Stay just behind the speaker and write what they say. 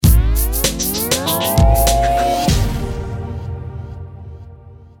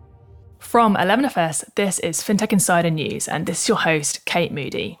From 11FS, this is FinTech Insider News, and this is your host, Kate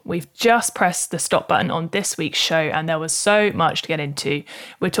Moody. We've just pressed the stop button on this week's show, and there was so much to get into.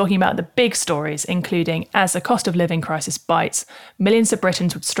 We're talking about the big stories, including as the cost of living crisis bites, millions of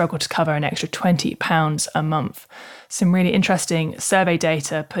Britons would struggle to cover an extra £20 a month. Some really interesting survey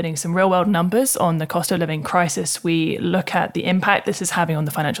data putting some real-world numbers on the cost of living crisis. We look at the impact this is having on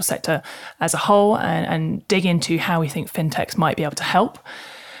the financial sector as a whole and dig into how we think fintechs might be able to help.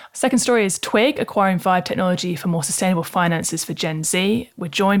 Second story is Twig acquiring Vibe Technology for more sustainable finances for Gen Z. We're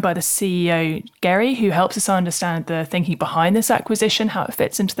joined by the CEO, Gary, who helps us understand the thinking behind this acquisition, how it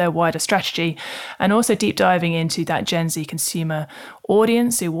fits into their wider strategy, and also deep diving into that Gen Z consumer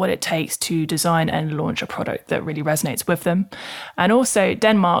audience, so what it takes to design and launch a product that really resonates with them. And also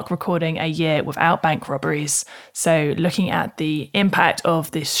Denmark recording a year without bank robberies. So looking at the impact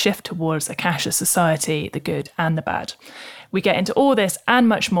of this shift towards a cashless society, the good and the bad. We get into all this and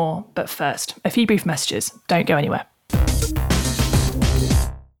much more, but first, a few brief messages. Don't go anywhere.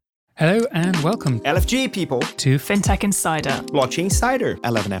 Hello and welcome, LFG people, to FinTech Insider, Blockchain Insider,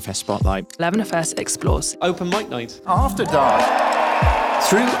 11FS Spotlight, 11FS Explores, Open Mic Night, After Dark.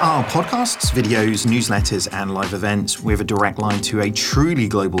 Through our podcasts, videos, newsletters, and live events, we have a direct line to a truly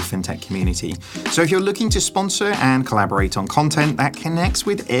global fintech community. So if you're looking to sponsor and collaborate on content that connects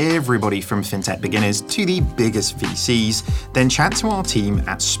with everybody from fintech beginners to the biggest VCs, then chat to our team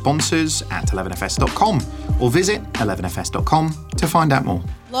at sponsors@11fs.com or visit 11fs.com to find out more.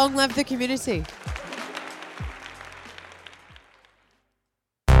 Long live the community.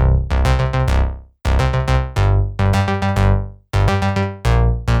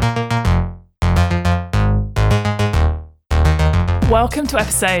 Welcome to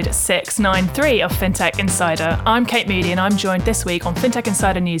episode 693 of FinTech Insider. I'm Kate Moody and I'm joined this week on FinTech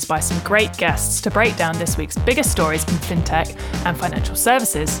Insider News by some great guests to break down this week's biggest stories in fintech and financial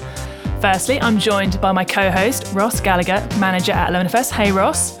services. Firstly, I'm joined by my co-host, Ross Gallagher, manager at 11FS. Hey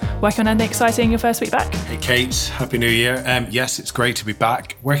Ross, working on anything exciting your first week back? Hey Kate, Happy New Year. Yes, it's great to be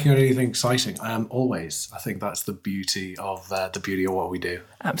back. Working on anything exciting, always. I think that's the beauty of what we do.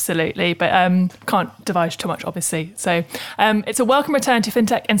 Absolutely, but can't divulge too much, obviously. So it's a welcome return to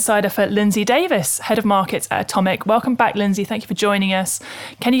FinTech Insider for Lindsay Davis, Head of Markets at Atomic. Welcome back, Lindsay. Thank you for joining us.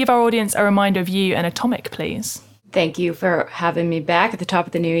 Can you give our audience a reminder of you and Atomic, please? Thank you for having me back at the top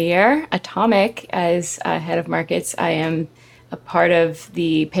of the new year. Atomic, as Head of Markets, I am a part of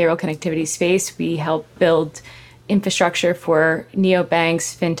the payroll connectivity space. We help build infrastructure for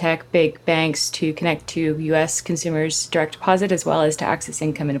neobanks, fintech, big banks to connect to U.S. consumers' direct deposit, as well as to access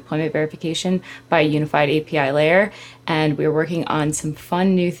income and employment verification by a unified API layer. And we're working on some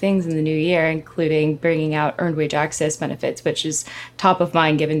fun new things in the new year, including bringing out earned wage access benefits, which is top of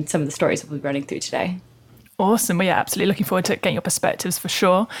mind given some of the stories we'll be running through today. Awesome. Well, yeah, absolutely looking forward to getting your perspectives for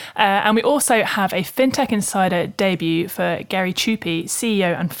sure. And we also have a FinTech Insider debut for Gary Chupi,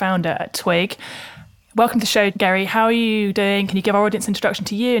 CEO and founder at Twig. Welcome to the show, Gary. How are you doing? Can you give our audience an introduction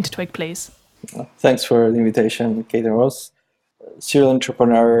to you and to Twig, please? Thanks for the invitation, Kate and Ross. Serial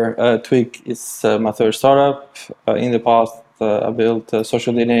entrepreneur. Twig is my third startup. In the past, I built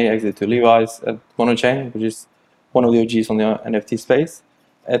Social DNA, exit to Levi's at Monochain, which is one of the OGs on the NFT space.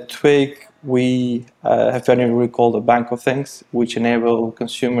 At Twig, we have what we call a bank of things, which enable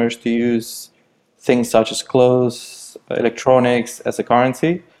consumers to use things such as clothes, electronics as a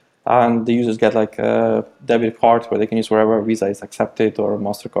currency. And the users get like a debit card where they can use wherever Visa is accepted or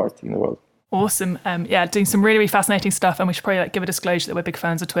MasterCard in the world. Awesome. Doing some really, really fascinating stuff. And we should probably give a disclosure that we're big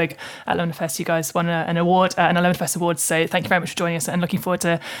fans of Twig at 11FS. You guys won an award, an 11FS award. So thank you very much for joining us and looking forward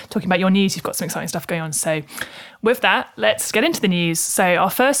to talking about your news. You've got some exciting stuff going on. So with that, let's get into the news. So our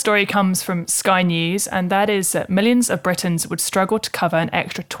first story comes from Sky News, and that is that millions of Britons would struggle to cover an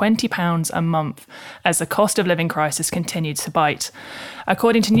extra £20 a month as the cost of living crisis continued to bite.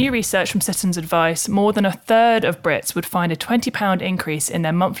 According to new research from Citizens Advice, more than a third of Brits would find a £20 increase in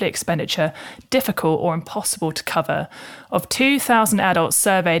their monthly expenditure difficult or impossible to cover. Of 2,000 adults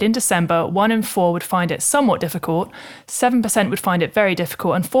surveyed in December, 1 in 4 would find it somewhat difficult, 7% would find it very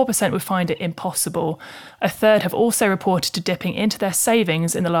difficult, and 4% would find it impossible. A third have also reported to dipping into their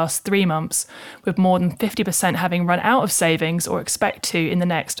savings in the last 3 months, with more than 50% having run out of savings or expect to in the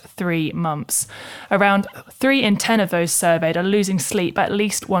next 3 months. Around 3 in 10 of those surveyed are losing sleep at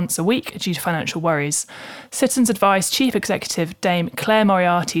least once a week due to financial worries. Citizens Advice Chief Executive Dame Claire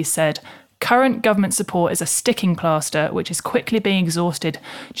Moriarty said, "Current government support is a sticking plaster which is quickly being exhausted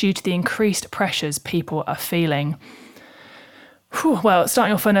due to the increased pressures people are feeling." Well,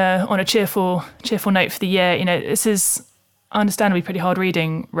 starting off on a cheerful note for the year, this is understandably pretty hard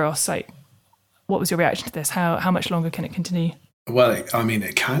reading, Ross. What was your reaction to this? How much longer can it continue? Well, I mean,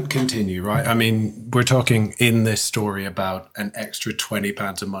 it can't continue, right? I mean, we're talking in this story about an extra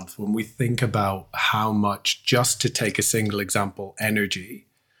 £20 a month. When we think about how much, just to take a single example, energy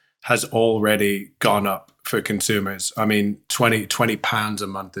has already gone up for consumers. I mean, £20 a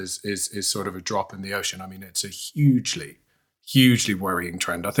month is sort of a drop in the ocean. I mean, it's a hugely worrying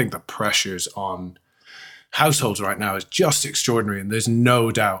trend. I think the pressures on households right now is just extraordinary. And there's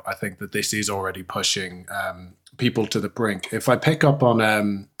no doubt, I think, that this is already pushing people to the brink. If I pick up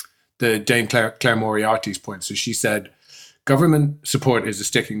on the Dame Claire Moriarty's point, so she said, government support is a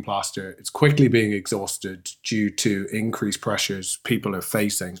sticking plaster. It's quickly being exhausted due to increased pressures people are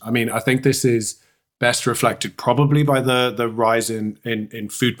facing. I mean, I think this is best reflected probably by the rise in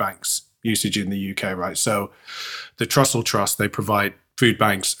food banks usage in the UK, right? So the Trussell Trust, they provide food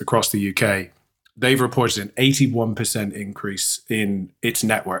banks across the UK. They've reported an 81% increase in its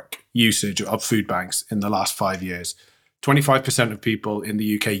network usage of food banks in the last 5 years. 25% of people in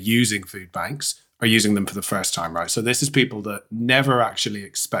the UK using food banks are using them for the first time, right? So this is people that never actually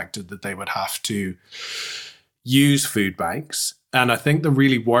expected that they would have to use food banks. And I think the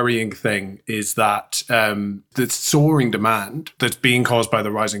really worrying thing is that the soaring demand that's being caused by the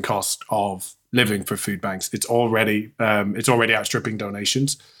rising cost of living for food banks, it's already outstripping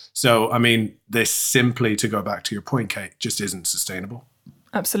donations. So, I mean, this simply, to go back to your point, Kate, just isn't sustainable.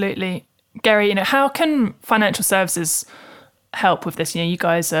 Absolutely. Gary, how can financial services help with this? You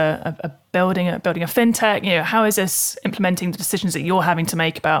guys are building a fintech. How is this implementing the decisions that you're having to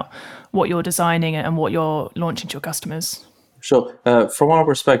make about what you're designing and what you're launching to your customers? Sure. From our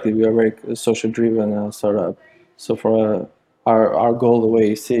perspective, we are very social-driven startup. So for our goal, the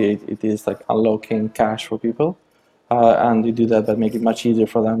way you see it, it is like unlocking cash for people. And we do that by making it much easier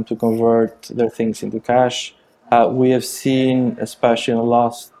for them to convert their things into cash. We have seen, especially in the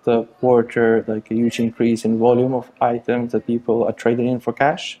last quarter, like a huge increase in volume of items that people are trading in for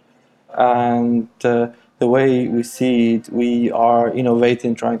cash. And the way we see it, we are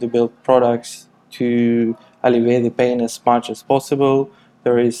innovating, trying to build products to alleviate the pain as much as possible.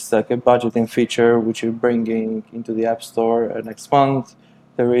 There is like a budgeting feature which we're bringing into the App Store next month.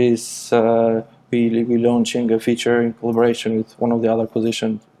 There is we're launching a feature in collaboration with one of the other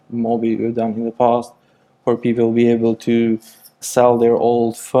acquisitions Mobi we've done in the past, where people will be able to sell their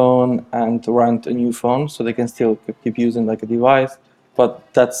old phone and rent a new phone, so they can still keep using like a device.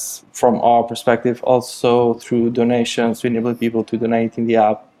 But that's from our perspective. Also through donations, we enable people to donate in the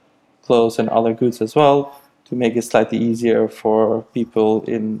app clothes and other goods as well, to make it slightly easier for people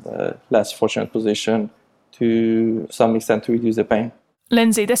in a less fortunate position to some extent to reduce the pain.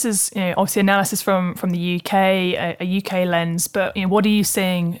 Lindsay, this is obviously analysis from the UK, a UK lens, but what are you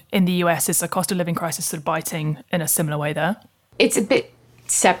seeing in the US? Is the cost of living crisis sort of biting in a similar way there? It's a bit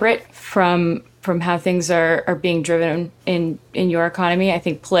separate from how things are being driven in your economy. I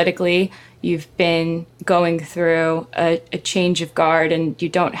think politically, you've been going through a change of guard, and you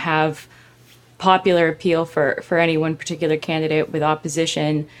don't have popular appeal for any one particular candidate, with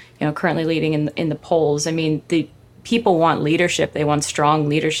opposition currently leading in the polls. I mean, the people want leadership. They want strong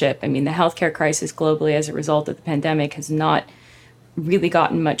leadership. I mean, the healthcare crisis globally as a result of the pandemic has not really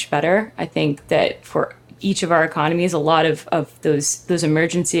gotten much better. I think that for each of our economies, a lot of those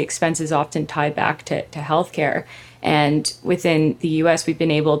emergency expenses often tie back to healthcare. And within the US, we've been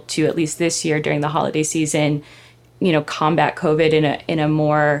able to, at least this year during the holiday season, combat COVID in a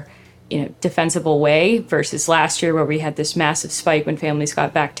more defensible way versus last year, where we had this massive spike when families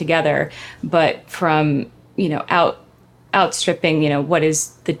got back together. But from outstripping, what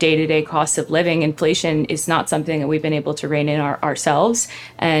is the day-to-day cost of living, inflation is not something that we've been able to rein in ourselves.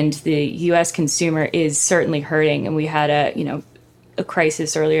 And the U.S. consumer is certainly hurting. And we had a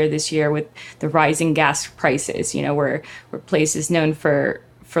crisis earlier this year with the rising gas prices, where places known for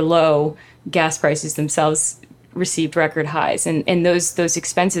low gas prices themselves received record highs. And those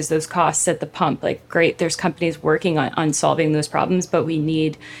expenses, those costs at the pump, like, great, there's companies working on solving those problems, but we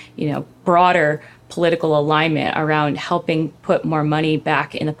need, broader political alignment around helping put more money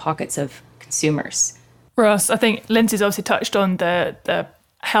back in the pockets of consumers. Ross, I think Lindsay's obviously touched on the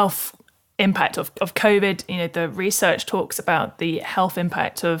health impact of COVID. The research talks about the health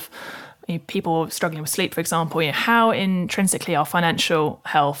impact of people struggling with sleep, for example. How intrinsically are financial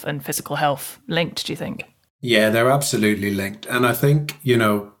health and physical health linked, do you think? Yeah, they're absolutely linked. And I think,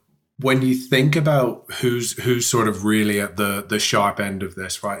 when you think about who's sort of really at the sharp end of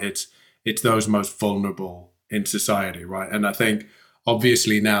this, right? It's those most vulnerable in society, right? And I think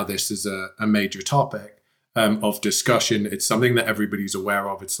obviously now this is a major topic of discussion. It's something that everybody's aware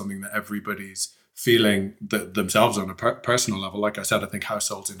of. It's something that everybody's feeling themselves on a personal level. Like I said, I think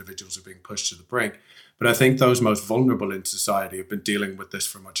households, individuals are being pushed to the brink. But I think those most vulnerable in society have been dealing with this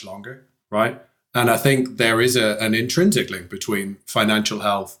for much longer, right? And I think there is an intrinsic link between financial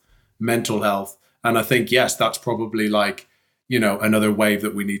health, mental health. And I think, yes, that's probably like, another wave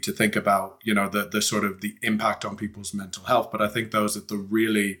that we need to think about, the sort of the impact on people's mental health. But I think those at the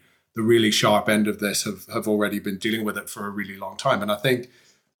really sharp end of this have already been dealing with it for a really long time. And I think,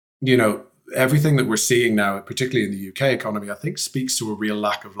 everything that we're seeing now, particularly in the UK economy, I think speaks to a real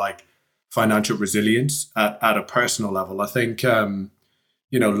lack of like financial resilience at a personal level. I think,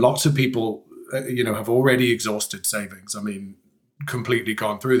 lots of people, have already exhausted savings. I mean, completely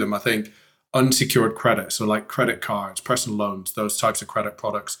gone through them. I think unsecured credit, so like credit cards, personal loans, those types of credit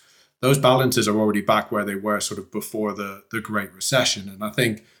products, those balances are already back where they were sort of before the Great Recession. And I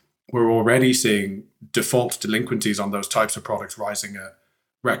think we're already seeing default delinquencies on those types of products rising at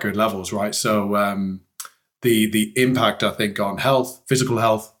record levels, right? So the impact, I think, on health, physical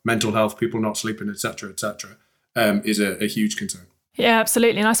health, mental health, people not sleeping, et cetera, is a huge concern. Yeah,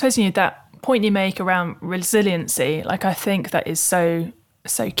 absolutely. And I suppose that point you make around resiliency, like I think that is so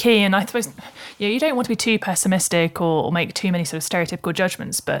key. And I suppose you don't want to be too pessimistic or make too many sort of stereotypical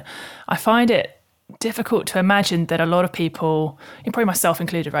judgments, but I find it difficult to imagine that a lot of people, and probably myself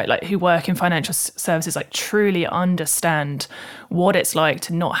included, right, like who work in financial services, like truly understand what it's like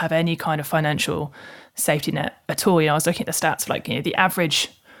to not have any kind of financial safety net at all. I was looking at the stats for like, the average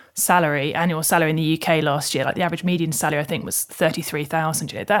annual salary in the UK last year, like the average median salary, I think was 33,000.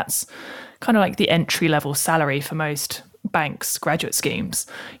 That's kind of like the entry level salary for most banks, graduate schemes.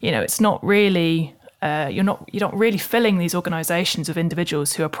 It's not really, you're not really filling these organizations of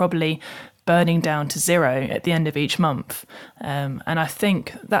individuals who are probably burning down to zero at the end of each month. And I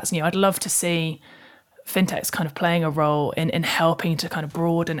think that's, I'd love to see fintechs kind of playing a role in helping to kind of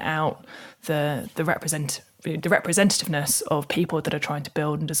broaden out the representativeness of people that are trying to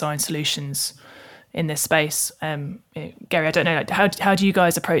build and design solutions in this space. Gary, I don't know, how do you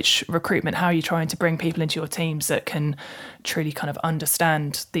guys approach recruitment? How are you trying to bring people into your teams that can truly kind of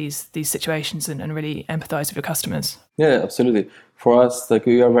understand these situations and really empathize with your customers? Yeah, absolutely. For us, like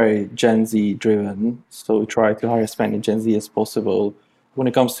we are very Gen Z driven, so we try to hire as many Gen Z as possible. When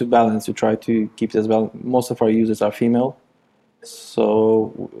it comes to balance, we try to keep it as well. Most of our users are female.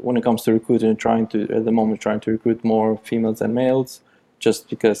 So when it comes to recruiting, trying to recruit more females than males, just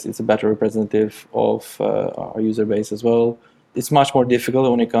because it's a better representative of our user base as well. It's much more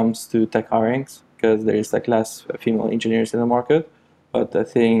difficult when it comes to tech hirings because there is like less female engineers in the market. But I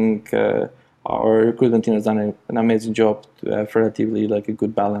think our recruitment team has done an amazing job to have relatively like a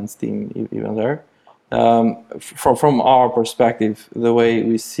good balanced team even there. From our perspective, the way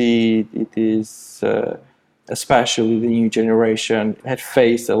we see it is, especially the new generation had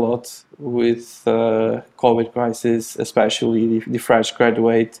faced a lot with COVID crisis, especially the fresh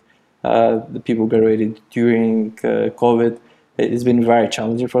graduate, the people graduated during COVID. It's been very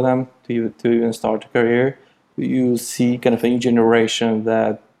challenging for them to even start a career. You see kind of a new generation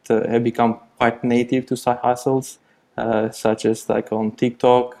that have become quite native to side hustles, such as like on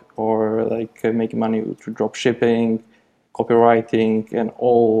TikTok or like making money through drop shipping, copywriting, and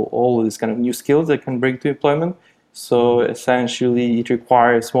all these kind of new skills they can bring to employment. So essentially, it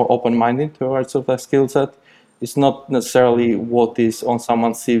requires more open-minded towards of that skill set. It's not necessarily what is on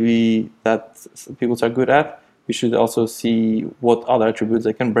someone's CV that people are good at. We should also see what other attributes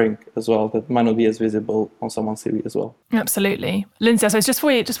they can bring as well that might not be as visible on someone's CV as well. Absolutely. Lindsay, so just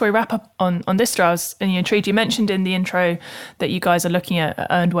before we wrap up on this, Strauss, and you're intrigued, you mentioned in the intro that you guys are looking at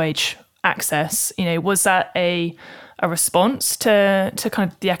earned wage access. Was that a response to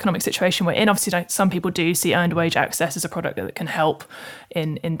kind of the economic situation we're in? Obviously, like, some people do see earned wage access as a product that can help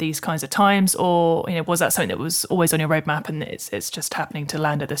in these kinds of times, or was that something that was always on your roadmap and it's just happening to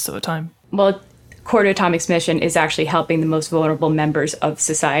land at this sort of time? Well, Core to Atomic's mission is actually helping the most vulnerable members of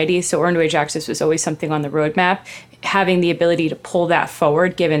society. So earned wage access was always something on the roadmap. Having the ability to pull that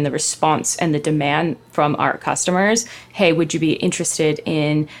forward, given the response and the demand from our customers, hey, would you be interested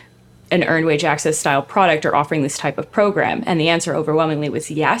in an earned wage access style product or offering this type of program? And the answer overwhelmingly was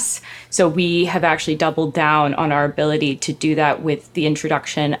yes. So we have actually doubled down on our ability to do that with the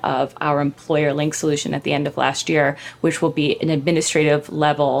introduction of our employer link solution at the end of last year, which will be an administrative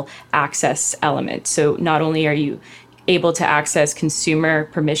level access element. So not only are you able to access consumer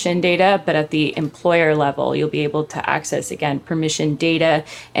permission data, but at the employer level, you'll be able to access, again, permission data.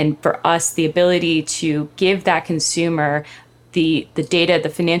 And for us, the ability to give that consumer the data, the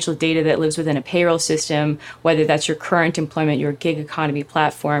financial data that lives within a payroll system, whether that's your current employment, your gig economy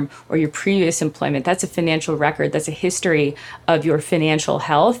platform, or your previous employment, that's a financial record. That's a history of your financial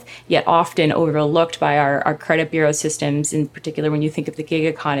health, yet often overlooked by our credit bureau systems, in particular when you think of the gig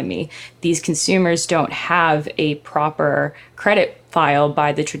economy. These consumers don't have a proper credit file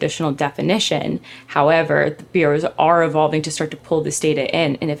by the traditional definition. However, the bureaus are evolving to start to pull this data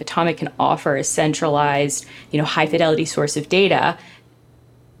in. And if Atomic can offer a centralized, high fidelity source of data,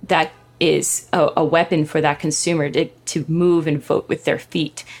 that is a weapon for that consumer to move and vote with their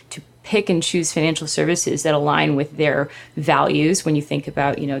feet, to pick and choose financial services that align with their values. When you think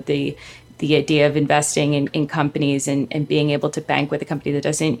about, the idea of investing in companies and being able to bank with a company that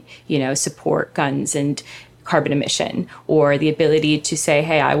doesn't, support guns and carbon emission, or the ability to say,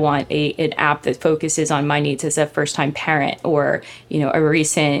 hey, I want an app that focuses on my needs as a first-time parent, or, a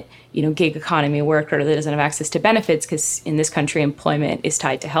recent, gig economy worker that doesn't have access to benefits, because in this country, employment is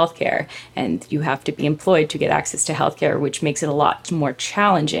tied to healthcare, and you have to be employed to get access to healthcare, which makes it a lot more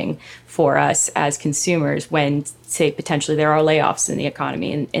challenging for us as consumers when, say, potentially there are layoffs in the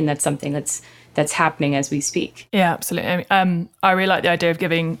economy, and that's something that's happening as we speak. Yeah, absolutely. I really like the idea of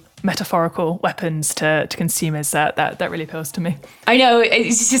giving metaphorical weapons to consumers. That really appeals to me. I know,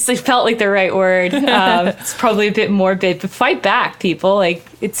 it felt like the right word. It's probably a bit morbid, but fight back, people. Like,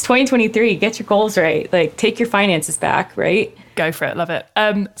 it's 2023. Get your goals right. Like, take your finances back, right? Go for it. Love it.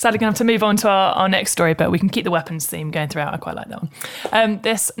 Sadly, going to have to move on to our next story, but we can keep the weapons theme going throughout. I quite like that one.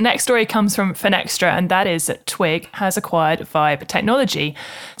 This next story comes from Finextra, and that is that Twig has acquired Vibe Technology.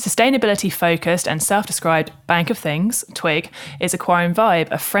 Sustainability-focused and self-described bank of things, Twig is acquiring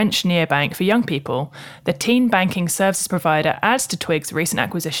Vibe, a French neobank for young people. The teen banking services provider adds to Twig's recent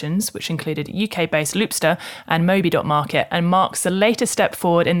acquisitions, which included UK-based Loopster and Mobi.market, and marks the latest step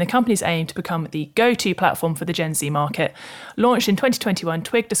forward in the company's aim to become the go-to platform for the Gen Z market. Launched in 2021,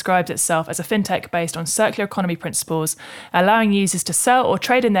 Twig describes itself as a fintech based on circular economy principles, allowing users to sell or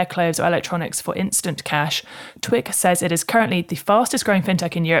trade in their clothes or electronics for instant cash. Twig says it is currently the fastest growing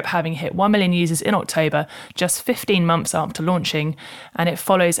fintech in Europe, having hit 1 million users in October, just 15 months after launching, and it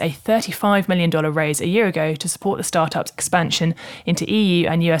follows a $35 million raise a year ago to support the startup's expansion into EU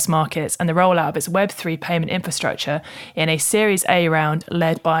and US markets and the rollout of its Web3 payment infrastructure in a Series A round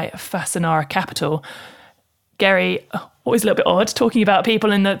led by Fasanara Capital. Gary, always a little bit odd talking about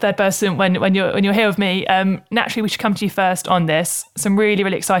people in the third person when you're here with me. Naturally, we should come to you first on this. Some really,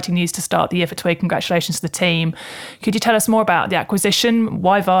 really exciting news to start the year for Twig. Congratulations to the team. Could you tell us more about the acquisition?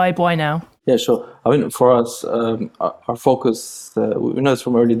 Why Vibe? Why now? Yeah, sure. I mean, for us, our focus, we noticed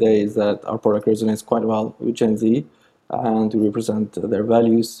from early days that our product resonates quite well with Gen Z, and we represent their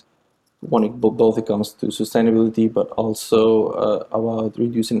values. Both it comes to sustainability, but also about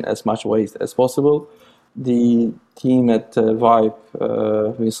reducing as much waste as possible. The team at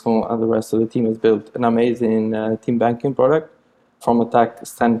Vibe, Vincent and the rest of the team has built an amazing team banking product. From a tech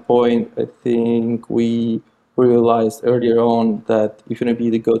standpoint, I think we realized earlier on that if you're going to be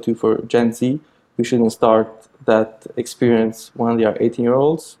the go-to for Gen Z, we shouldn't start that experience when they are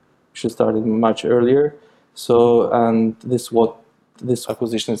 18-year-olds. We should start it much earlier. So, and this is what this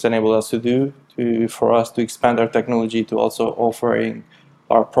acquisition has enabled us to do, for us to expand our technology to also offering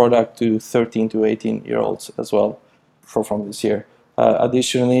our product to 13 to 18-year-olds as well from this year.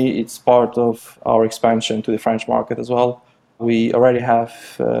 Additionally, it's part of our expansion to the French market as well. We already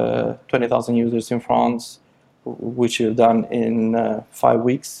have 20,000 users in France, which we've done in 5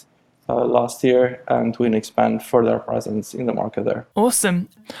 weeks last year, and we expand further presence in the market there. Awesome.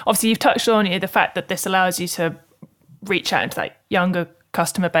 Obviously, you've touched on the fact that this allows you to reach out into that younger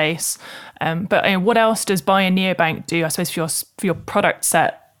customer base. But what else does Buy a Neobank do, I suppose, for your product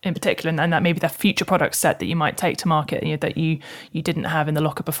set in particular, and that maybe the future product set that you might take to market that you didn't have in the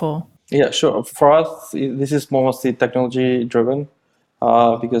locker before? Yeah, sure. For us, this is mostly technology driven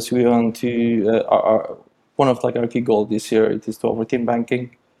because we want to, one of our key goals this year it is to offer team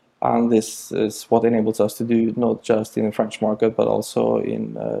banking. And this is what enables us to do not just in the French market, but also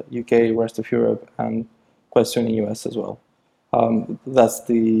in UK, rest of Europe, and quite soon in US as well. That's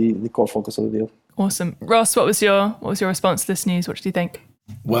the core focus of the deal. Awesome. Ross, what was your response to this news? What did you think?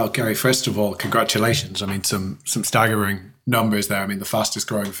 Well, Gary, first of all, congratulations. I mean, some staggering numbers there. I mean, the fastest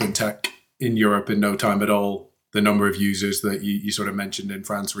growing fintech in Europe in no time at all. The number of users that you sort of mentioned in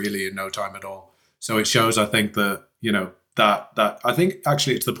France really in no time at all. So it shows, I think, that, that I think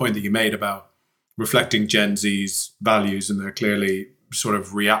actually it's the point that you made about reflecting Gen Z's values, and they're clearly sort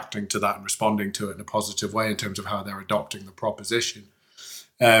of reacting to that and responding to it in a positive way in terms of how they're adopting the proposition.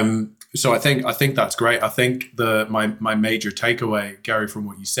 So I think that's great. I think my major takeaway, Gary, from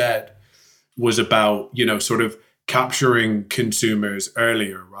what you said was about, sort of capturing consumers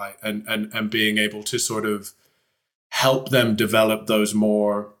earlier, right? And being able to sort of help them develop those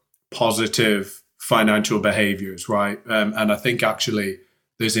more positive financial behaviors, right? And I think actually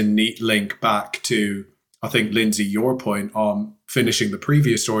there's a neat link back to, I think, Lindsay, your point on finishing the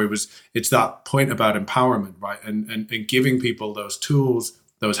previous story was, it's that point about empowerment, right? And giving people those tools,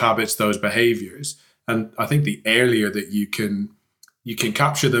 those habits, those behaviors. And I think the earlier that you can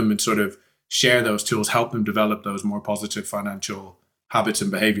capture them and sort of share those tools, help them develop those more positive financial habits and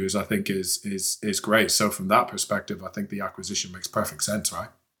behaviors, I think is great. So from that perspective, I think the acquisition makes perfect sense, right?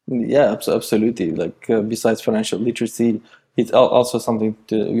 Yeah, absolutely. Like besides financial literacy, it's also something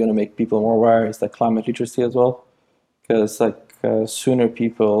to make people more aware. Is like climate literacy as well, because sooner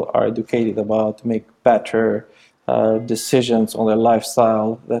people are educated about to make better decisions on their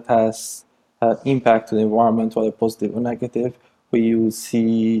lifestyle that has impact to the environment, whether positive or negative, we will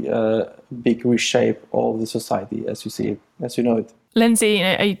see a big reshape of the society as you know it. Lindsay,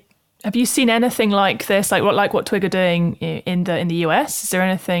 have you seen anything like this, like what Twig are doing in the US? Is there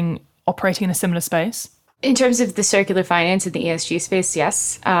anything operating in a similar space? In terms of the circular finance and the ESG space,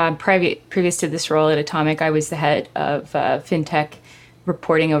 yes. Previous to this role at Atomic, I was the head of fintech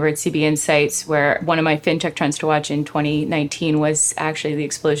reporting over at CB Insights, where one of my fintech trends to watch in 2019 was actually the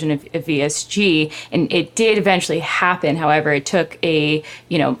explosion of ESG. And it did eventually happen. However, it took a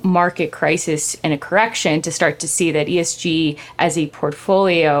market crisis and a correction to start to see that ESG as a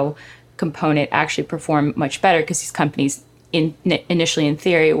portfolio component actually performed much better, because these companies initially in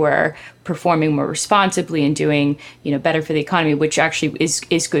theory were performing more responsibly and doing better for the economy, which actually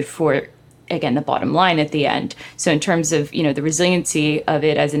is good for, again, the bottom line at the end. So in terms of the resiliency of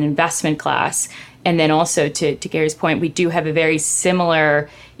it as an investment class, and then also to Gary's point, we do have a very similar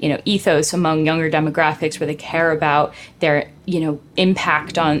ethos among younger demographics where they care about their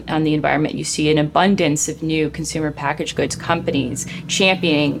impact on the environment. You see an abundance of new consumer packaged goods companies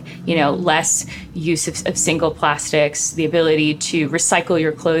championing less use of single plastics, the ability to recycle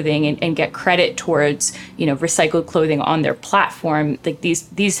your clothing and get credit towards recycled clothing on their platform. Like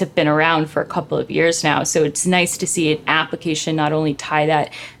these have been around for a couple of years now, so it's nice to see an application not only tie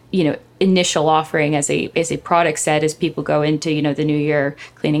that initial offering as a product set as people go into the new year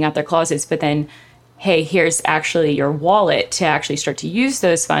cleaning out their closets, but then, hey, here's actually your wallet to actually start to use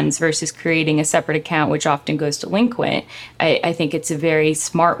those funds versus creating a separate account, which often goes delinquent. I think it's a very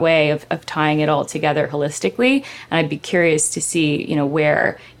smart way of tying it all together holistically. And I'd be curious to see,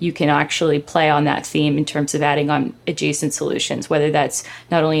 where you can actually play on that theme in terms of adding on adjacent solutions, whether that's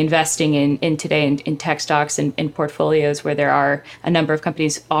not only investing in today in tech stocks and in portfolios where there are a number of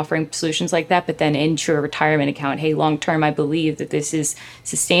companies offering solutions like that, but then into a retirement account. Hey, long term, I believe that this is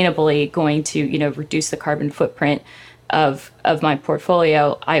sustainably going to, reduce the carbon footprint of my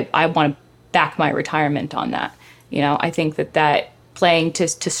portfolio. I want to back my retirement on that. I think that playing to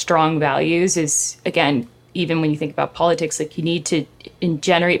strong values is, again, even when you think about politics, like you need to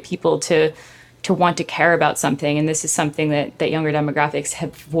generate people to want to care about something. And this is something that younger demographics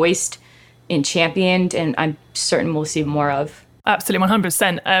have voiced and championed, and I'm certain we'll see more of. Absolutely,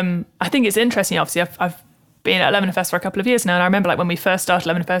 100%. I think it's interesting. Obviously, I've been at Lemonfest for a couple of years now, and I remember when we first started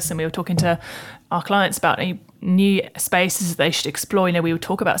Lemonfest and we were talking to our clients about new spaces they should explore. We would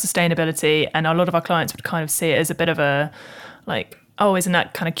talk about sustainability, and a lot of our clients would kind of see it as a bit of a oh, isn't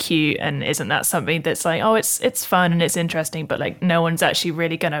that kind of cute, and isn't that something that's oh, it's fun and it's interesting, but no one's actually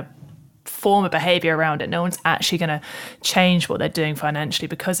really going to form a behavior around it. No one's actually going to change what they're doing financially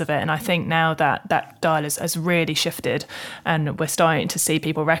because of it. And I think now that dial has really shifted, and we're starting to see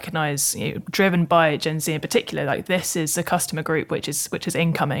people recognize, driven by Gen Z in particular, this is a customer group which is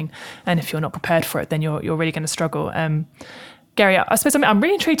incoming, and if you're not prepared for it, then you're really going to struggle. Gary, I suppose I'm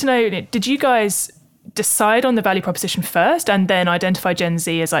really intrigued to know, did you guys decide on the value proposition first and then identify Gen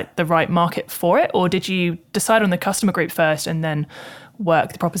Z as the right market for it, or did you decide on the customer group first and then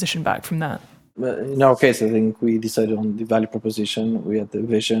work the proposition back from that? In our case, I think we decided on the value proposition. We had the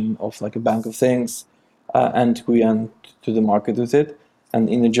vision of a bank of things, and we went to the market with it. And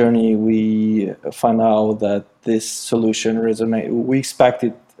in the journey, we found out that this solution resonated. We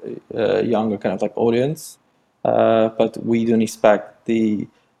expected a younger kind of audience, but we didn't expect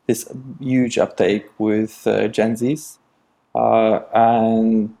this huge uptake with Gen Zs.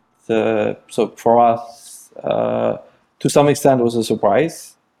 So for us, to some extent, it was a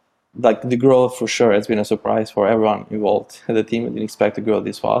surprise. The growth for sure has been a surprise for everyone involved in the team. We didn't expect to grow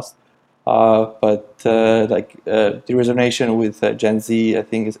this fast. But the resonation with Gen Z, I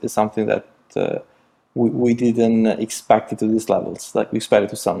think, is something that we didn't expect it to these levels. We expected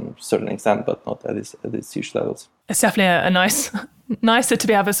to some certain extent, but not at these huge levels. It's definitely a Nicer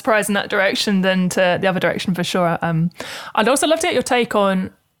to have a surprise in that direction than to the other direction for sure. I'd also love to get your take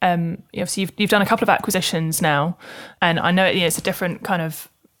on, obviously you've done a couple of acquisitions now, and I know it's a different kind of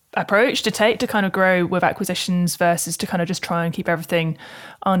approach to take to kind of grow with acquisitions versus to kind of just try and keep everything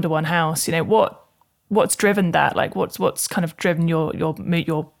under one house. What's driven that? Like what's kind of driven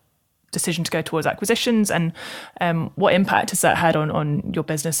your decision to go towards acquisitions, and what impact has that had on your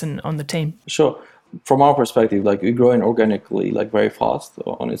business and on the team? Sure. From our perspective, like we're growing organically, like very fast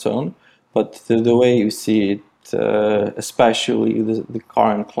on its own, but the way you see it, especially the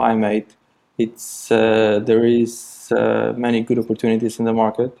current climate, it's there is many good opportunities in the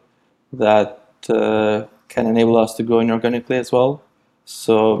market that can enable us to grow inorganically as well.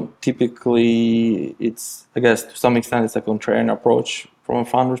 So typically, it's, I guess, to some extent, it's a contrarian approach from a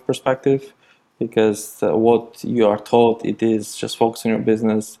founder's perspective, because what you are taught, it is just focus on your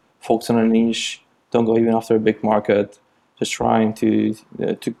business, focus on a niche, don't go even after a big market, just trying to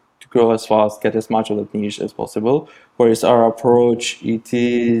grow as fast, get as much of that niche as possible. Whereas our approach, it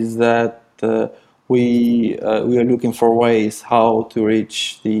is that we are looking for ways how to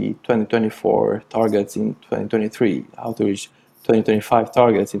reach the 2024 targets in 2023, how to reach 2025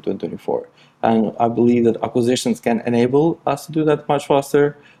 targets in 2024. And I believe that acquisitions can enable us to do that much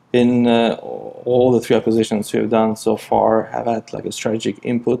faster. In all the 3 acquisitions we've done so far have had like a strategic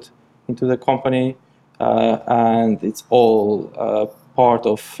input into the company, and it's all part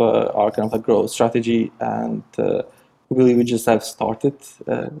of our kind of a growth strategy. And we believe we just have started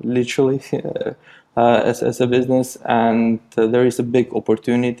literally as a business, and there is a big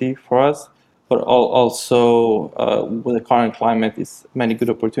opportunity for us. But also with the current climate, is many good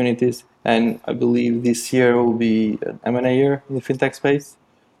opportunities, and I believe this year will be an M&A year in the fintech space.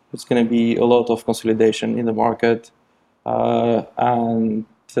 It's going to be a lot of consolidation in the market, and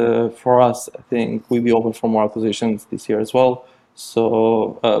for us, I think we'll be open for more acquisitions this year as well.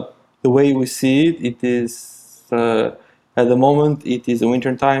 So the way we see it, it is at the moment it is a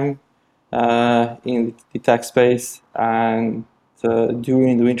winter time in the tech space, and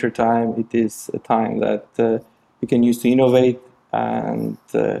during the winter time, it is a time that we can use to innovate and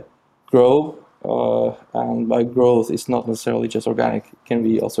grow. And by growth, it's not necessarily just organic; it can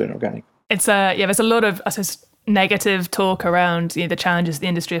be also inorganic. It's there's a lot of, I suppose, negative talk around the challenges the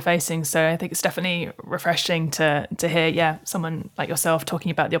industry are facing. So I think it's definitely refreshing to hear, someone like yourself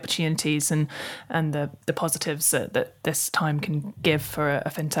talking about the opportunities and the positives that this time can give for a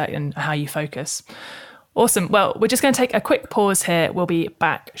fintech and how you focus. Awesome. Well, we're just going to take a quick pause here. We'll be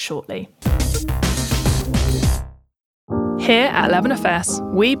back shortly. Here at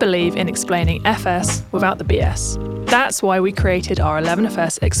 11FS, we believe in explaining FS without the BS. That's why we created our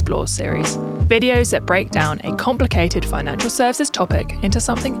 11FS Explores series, videos that break down a complicated financial services topic into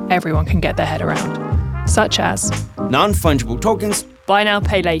something everyone can get their head around, such as non-fungible tokens, buy now,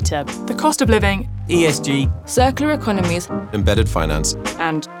 pay later, the cost of living, ESG, circular economies, embedded finance,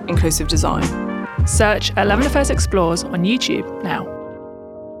 and inclusive design. Search 11FS Explores on YouTube now.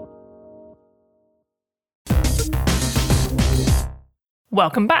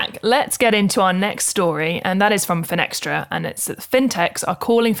 Welcome back. Let's get into our next story, and that is from Finextra, and it's that fintechs are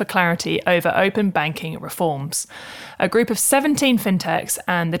calling for clarity over open banking reforms. A group of 17 fintechs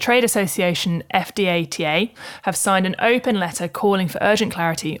and the trade association FDATA have signed an open letter calling for urgent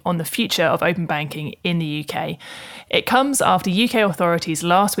clarity on the future of open banking in the UK. It comes after UK authorities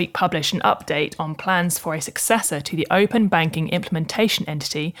last week published an update on plans for a successor to the Open Banking Implementation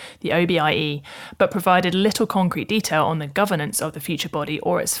Entity, the OBIE, but provided little concrete detail on the governance of the future body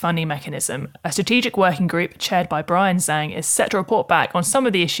or its funding mechanism. A strategic working group chaired by Brian Zhang is set to report back on some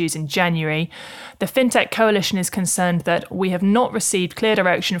of the issues in January. The FinTech Coalition is concerned that we have not received clear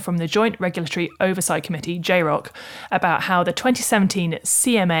direction from the Joint Regulatory Oversight Committee, JROC, about how the 2017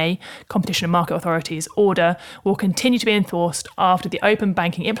 CMA, Competition and Market Authority's order, will continue to be enforced after the Open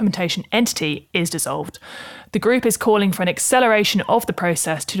Banking Implementation Entity is dissolved. The group is calling for an acceleration of the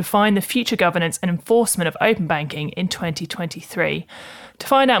process to define the future governance and enforcement of open banking in 2023. To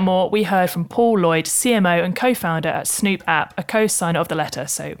find out more, we heard from Paul Lloyd, CMO and co-founder at Snoop App, a co-signer of the letter.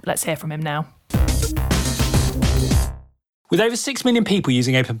 So let's hear from him now. With over 6 million people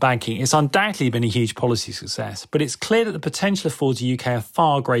using open banking, it's undoubtedly been a huge policy success, but it's clear that the potential affords the UK a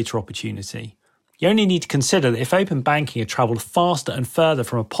far greater opportunity. You only need to consider that if open banking had travelled faster and further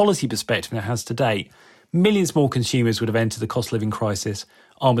from a policy perspective than it has to date, millions more consumers would have entered the cost of living crisis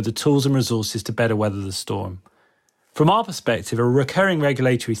armed with the tools and resources to better weather the storm. From our perspective, a recurring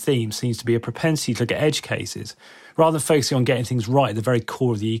regulatory theme seems to be a propensity to look at edge cases, rather than focusing on getting things right at the very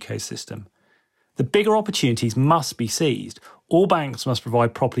core of the ecosystem. The bigger opportunities must be seized. All banks must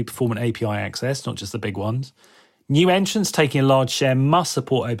provide properly performant API access, not just the big ones. New entrants taking a large share must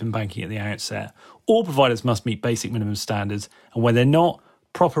support open banking at the outset. All providers must meet basic minimum standards, and when they're not,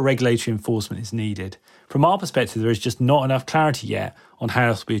 proper regulatory enforcement is needed. From our perspective, there is just not enough clarity yet on how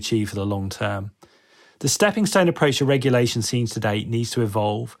this will be achieved for the long term. The stepping stone approach to regulation seen to date needs to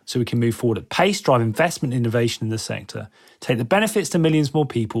evolve so we can move forward at pace, drive investment and innovation in the sector, take the benefits to millions more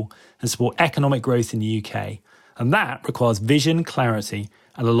people and support economic growth in the UK. And that requires vision, clarity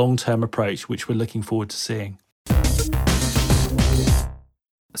and a long-term approach, which we're looking forward to seeing.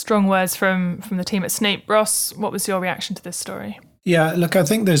 Strong words from the team at Snape. Ross, what was your reaction to this story? Yeah, look, I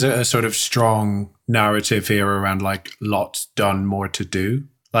think there's a sort of strong narrative here around like lots done, more to do.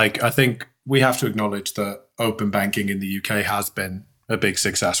 Like, I think we have to acknowledge that open banking in the UK has been a big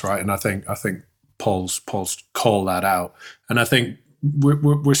success, right? And I think polls call that out. And I think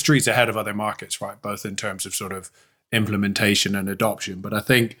we're streets ahead of other markets, right? Both in terms of sort of implementation and adoption. But I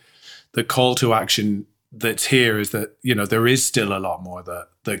think the call to action that's here is that, you know, there is still a lot more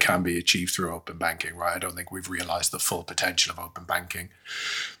that can be achieved through open banking, right? I don't think we've realized the full potential of open banking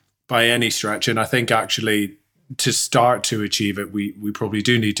by any stretch. And I think actually to start to achieve it, we probably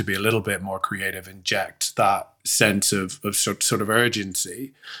do need to be a little bit more creative, inject that sense of sort of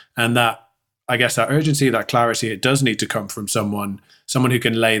urgency. And that, I guess, that urgency, that clarity, it does need to come from someone who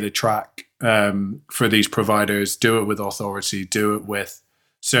can lay the track for these providers, do it with authority, do it with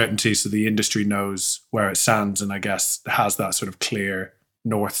certainty so the industry knows where it stands and I guess has that sort of clear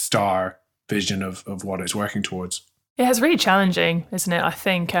North Star vision of what it's working towards. Yeah, it's really challenging, isn't it? I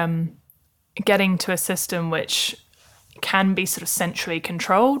think getting to a system which can be sort of centrally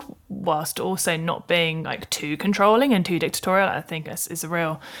controlled whilst also not being like too controlling and too dictatorial, I think is a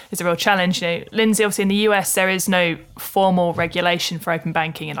real challenge. You know, Lindsay, obviously in the US there is no formal regulation for open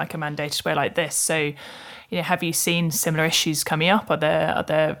banking in like a mandated way like this. So, you know, have you seen similar issues coming up? Are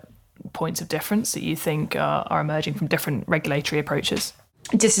there points of difference that you think are emerging from different regulatory approaches?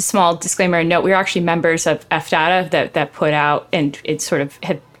 Just a small disclaimer note, we are actually members of FData that put out, and it sort of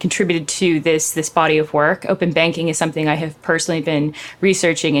have contributed to this body of work. Open banking is something I have personally been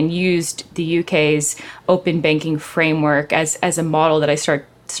researching and used the UK's open banking framework as a model that I started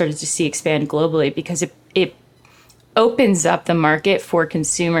to see expand globally, because it opens up the market for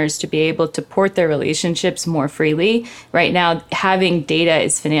consumers to be able to port their relationships more freely. Right now, having data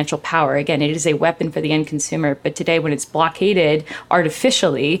is financial power. Again, it is a weapon for the end consumer. But today, when it's blockaded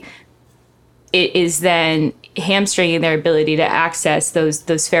artificially, it is then hamstringing their ability to access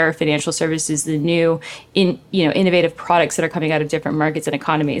those fairer financial services, the new innovative products that are coming out of different markets and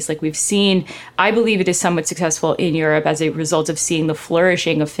economies. Like we've seen, I believe it is somewhat successful in Europe as a result of seeing the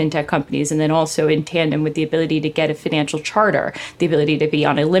flourishing of fintech companies, and then also in tandem with the ability to get a financial charter, the ability to be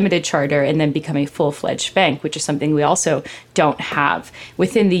on a limited charter and then become a full-fledged bank, which is something we also don't have.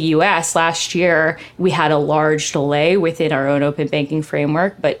 Within the US last year, we had a large delay within our own open banking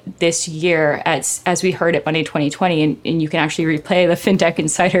framework, but this year, as we heard at Money 2020, and you can actually replay the FinTech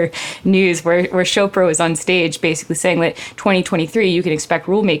Insider news where Chopra was on stage basically saying that 2023 you can expect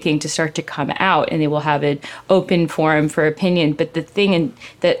rulemaking to start to come out and they will have an open forum for opinion. But the thing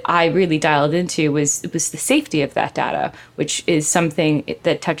that I really dialed into was the safety of that data, which is something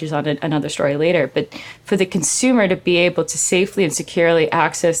that touches on another story later. But for the consumer to be able to safely and securely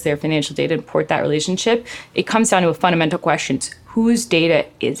access their financial data and port that relationship, it comes down to a fundamental question: whose data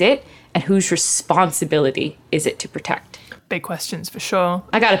is it? And whose responsibility is it to protect? Big questions for sure.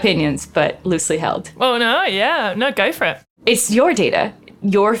 I got opinions, but loosely held. Oh, no, go for it. It's your data,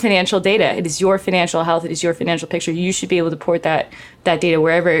 your financial data. It is your financial health. It is your financial picture. You should be able to port that data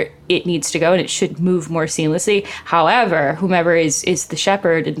wherever it needs to go, and it should move more seamlessly. However, whomever is the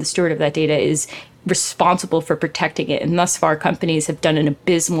shepherd and the steward of that data is responsible for protecting it. And thus far, companies have done an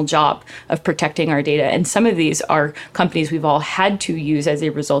abysmal job of protecting our data. And some of these are companies we've all had to use as a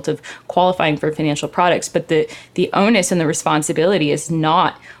result of qualifying for financial products. But the onus and the responsibility is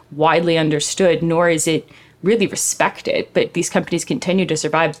not widely understood, nor is it really respected. But these companies continue to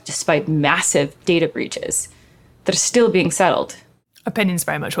survive despite massive data breaches that are still being settled. Opinions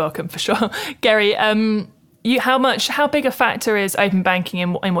very much welcome, for sure. Gary, how big a factor is open banking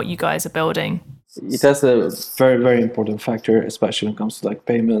in what you guys are building? It has a very, very important factor, especially when it comes to like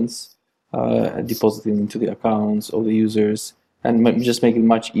payments, depositing into the accounts of the users, and just make it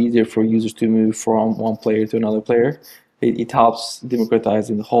much easier for users to move from one player to another player. It helps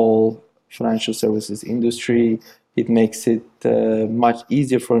democratizing the whole financial services industry. It makes it much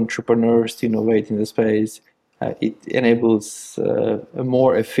easier for entrepreneurs to innovate in the space. It enables a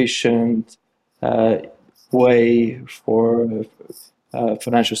more efficient way for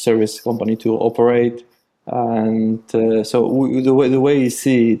financial service company to operate, and so the way you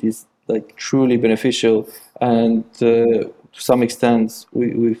see it is like truly beneficial. And to some extent,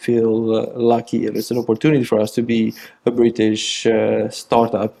 we feel lucky. It's an opportunity for us to be a British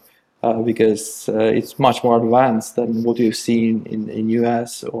startup because it's much more advanced than what we've seen in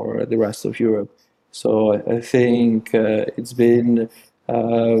US or the rest of Europe. So I think it's been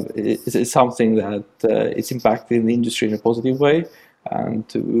it's something that it's impacting the industry in a positive way, and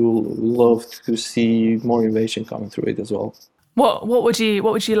we'll love to see more innovation coming through it as well. What would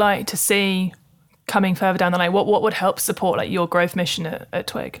you like to see coming further down the line? What would help support like your growth mission at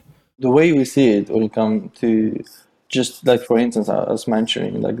Twig? The way we see it when it comes to just like, for instance, I was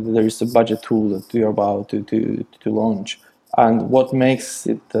mentioning, like there is a budget tool that we are about to launch, and what makes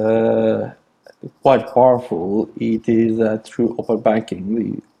it quite powerful, it is that through open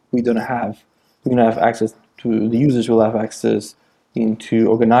banking, we're gonna have access to, the users will have access into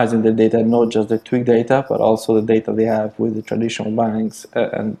organizing their data, not just the Twig data, but also the data they have with the traditional banks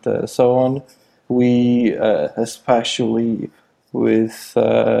and so on. We especially with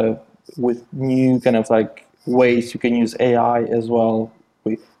new kind of like ways you can use AI as well.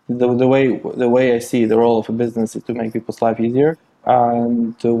 The way I see the role of a business is to make people's life easier,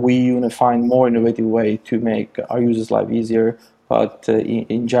 and we want to find more innovative way to make our users' life easier. But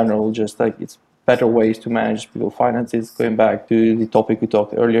in general, just like it's better ways to manage people's finances. Going back to the topic we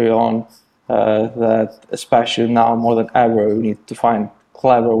talked earlier on, that especially now more than ever, we need to find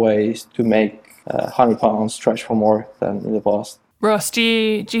clever ways to make £100 stretch for more than in the past. Ross, do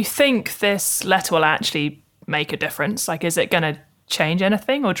you think this letter will actually make a difference? Like, is it going to change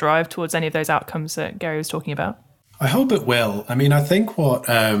anything or drive towards any of those outcomes that Gary was talking about? I hope it will. I mean, I think what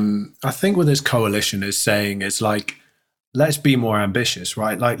this coalition is saying is like, let's be more ambitious,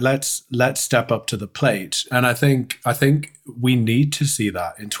 right? Like let's step up to the plate. And I think we need to see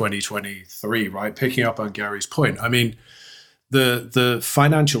that in 2023, right? Picking up on Gary's point. I mean, the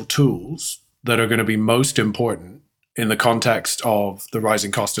financial tools that are going to be most important in the context of the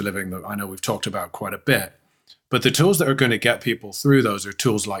rising cost of living that I know we've talked about quite a bit, but the tools that are going to get people through those are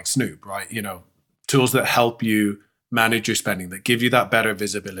tools like Snoop, right? You know, tools that help you manage your spending, that give you that better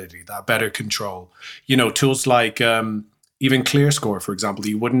visibility, that better control. You know, tools like even ClearScore, for example,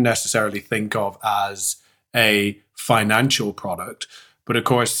 you wouldn't necessarily think of as a financial product. But of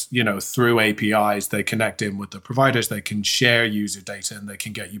course, you know, through APIs, they connect in with the providers, they can share user data, and they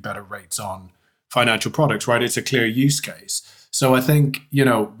can get you better rates on financial products, right? It's a clear use case. So I think, you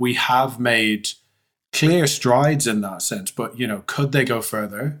know, we have made clear strides in that sense, but, you know, could they go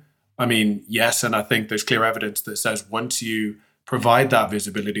further? I mean, yes, and I think there's clear evidence that says once you provide that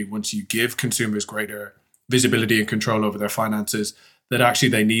visibility, once you give consumers greater visibility and control over their finances, that actually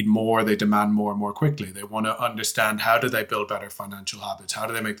they need more, they demand more and more quickly. They want to understand, how do they build better financial habits? How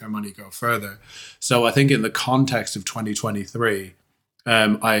do they make their money go further? So I think in the context of 2023,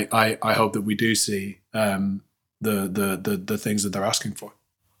 I hope that we do see the things that they're asking for.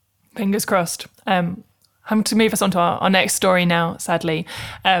 Fingers crossed. I'm to move us on to our next story now, sadly.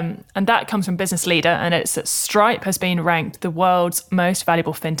 And that comes from Business Leader, and it's that Stripe has been ranked the world's most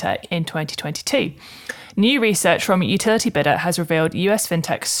valuable fintech in 2022. New research from Utility Bidder has revealed US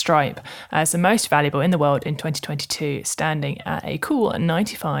fintech Stripe as the most valuable in the world in 2022, standing at a cool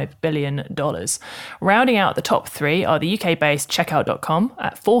 $95 billion. Rounding out the top three are the UK-based Checkout.com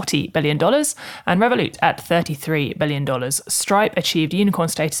at $40 billion and Revolut at $33 billion. Stripe achieved unicorn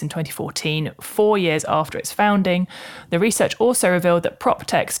status in 2014, 4 years after its founding. The research also revealed that prop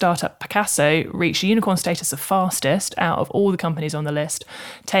tech startup Picasso reached unicorn status the fastest out of all the companies on the list,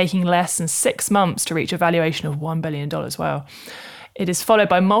 taking less than 6 months to reach a valuation of $1 billion. Wow. It is followed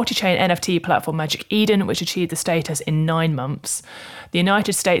by multi-chain NFT platform Magic Eden, which achieved the status in 9 months. The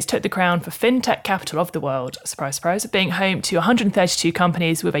United States took the crown for fintech capital of the world, surprise, surprise, being home to 132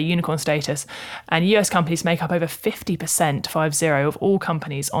 companies with a unicorn status, and US companies make up over 50% of all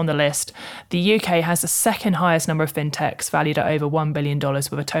companies on the list. The UK has the second highest number of fintechs, valued at over $1 billion,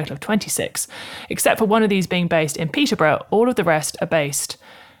 with a total of 26. Except for one of these being based in Peterborough, all of the rest are based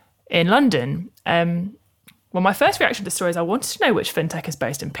in London. Well, my first reaction to the story is I wanted to know which fintech is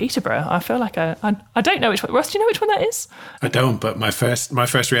based in Peterborough. I feel like I don't know which one. Ross, do you know which one that is? I don't, but my first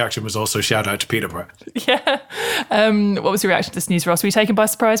reaction was also shout out to Peterborough. Yeah. What was your reaction to this news, Ross? Were you taken by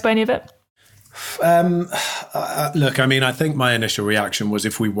surprise by any of it? Look, I mean, I think my initial reaction was,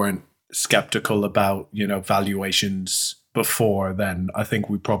 if we weren't skeptical about, you know, valuations before, then I think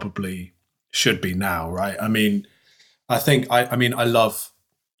we probably should be now, right? I mean, I love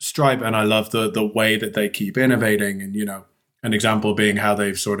Stripe, and I love the way that they keep innovating, and, you know, an example being how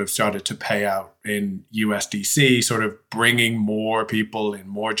they've sort of started to pay out in USDC, sort of bringing more people in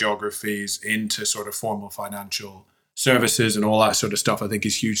more geographies into sort of formal financial services and all that sort of stuff, I think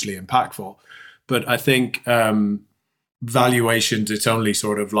is hugely impactful. But I think valuations, it's only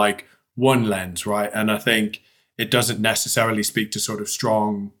sort of like one lens, right? And I think it doesn't necessarily speak to sort of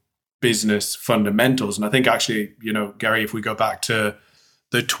strong business fundamentals. And I think actually, Gary, if we go back to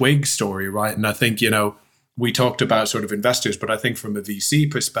the Twig story, right? And I think, we talked about sort of investors, but I think from a VC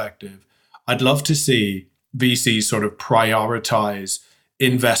perspective, I'd love to see VCs sort of prioritize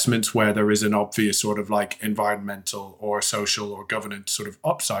investments where there is an obvious sort of like environmental or social or governance sort of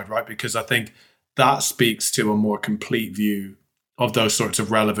upside, right? Because I think that speaks to a more complete view of those sorts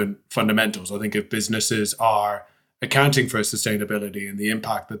of relevant fundamentals. I think if businesses are accounting for sustainability and the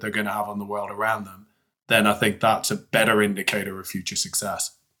impact that they're going to have on the world around them, then I think that's a better indicator of future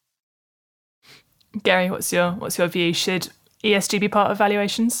success. Gary, what's your view? Should ESG be part of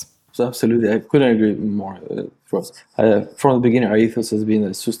valuations? So absolutely, I couldn't agree more. From the beginning, our ethos has been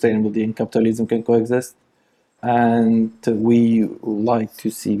that sustainability and capitalism can coexist, and we like to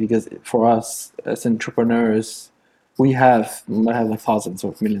see, because for us as entrepreneurs, we might have like thousands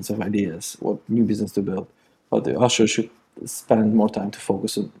or millions of ideas what new business to build, but they also should spend more time to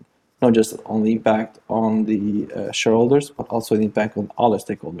focus on not just on the impact on the shareholders, but also the impact on other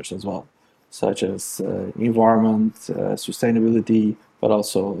stakeholders as well, such as environment, sustainability, but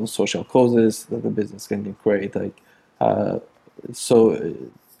also on social causes that the business can create. So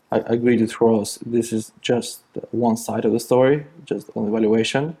I agree with Ross. This is just one side of the story, just on the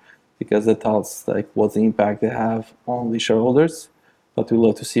valuation, because it tells like what the impact they have on the shareholders. But we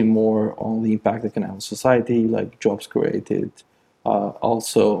love to see more on the impact they can have on society, like jobs created,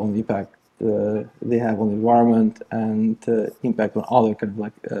 also on the impact they have on the environment, and impact on other kind of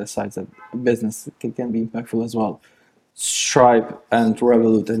like sides that business can be impactful as well. Stripe and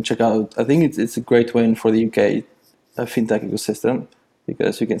Revolut and Checkout, I think it's a great win for the UK fintech ecosystem,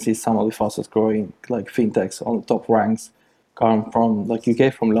 because you can see some of the fastest growing like fintechs on the top ranks come from like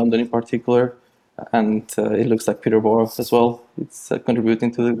UK, from London in particular, and it looks like Peterborough as well. It's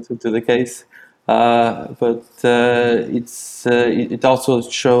contributing to the case. But it also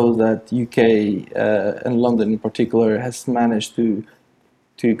shows that UK and London in particular has managed to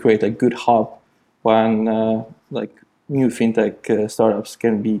create a good hub when like new fintech startups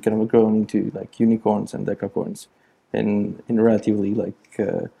can be kind of grown into like unicorns and decacorns in relatively like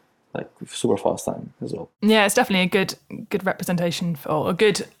super fast time as well. Yeah, it's definitely a good representation or a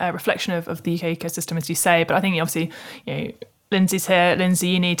good reflection of the UK ecosystem, as you say. But I think obviously, Lindsay's here. Lindsay,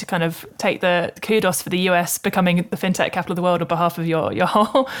 you need to kind of take the kudos for the US becoming the fintech capital of the world on behalf of your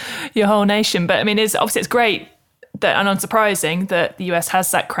whole nation. But I mean, it's great that, and unsurprising that the US has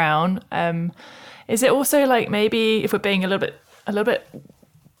that crown. Is it also like, maybe if we're being a little bit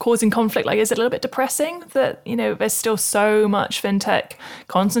causing conflict, like, is it a little bit depressing that there's still so much fintech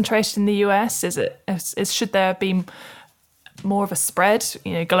concentrated in the US? Should there be more of a spread,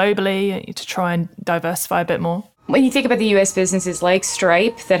 globally, to try and diversify a bit more? When you think about the US businesses like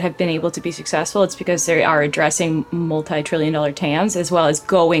Stripe that have been able to be successful, it's because they are addressing multi-trillion-dollar TAMs as well as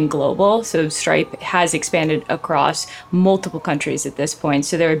going global. So Stripe has expanded across multiple countries at this point.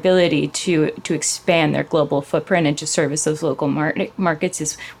 So their ability to expand their global footprint and to service those local markets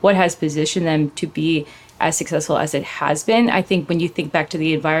is what has positioned them to be as successful as it has been. I think when you think back to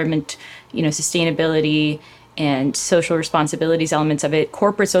the environment, sustainability and social responsibilities elements of it,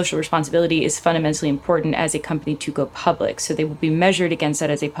 corporate social responsibility is fundamentally important as a company to go public. So they will be measured against that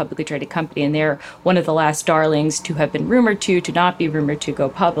as a publicly traded company. And they're one of the last darlings to have been rumored to not be rumored to go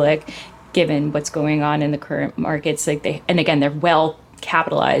public, given what's going on in the current markets. And again, they're well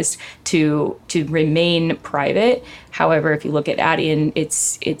capitalized to remain private. However, if you look at Adyen,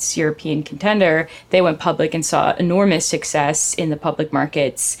 its European contender, they went public and saw enormous success in the public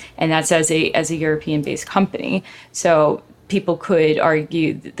markets, and that's as a European-based company. So people could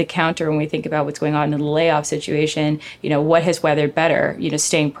argue the counter when we think about what's going on in the layoff situation. What has weathered better?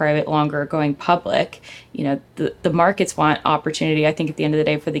 Staying private longer, or going public? The markets want opportunity. I think at the end of the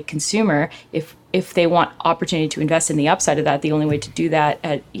day, for the consumer, if they want opportunity to invest in the upside of that, the only way to do that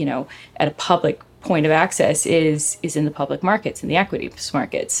at a public point of access is in the public markets, in the equity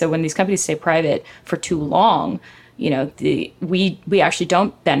markets. So when these companies stay private for too long, we actually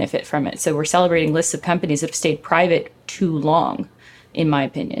don't benefit from it. So we're celebrating lists of companies that have stayed private too long, in my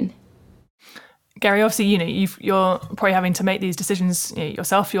opinion. Gary, obviously, you're probably having to make these decisions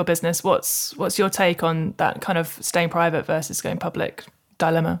yourself for your business. What's your take on that kind of staying private versus going public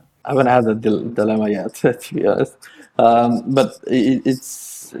dilemma? I haven't had that dilemma yet, to be honest. But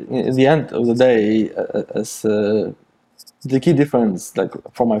it's in the end of the day, as the key difference, like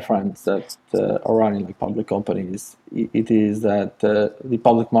for my friends that are running like public companies, it is that the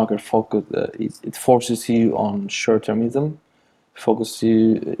public market focus it forces you on short-termism.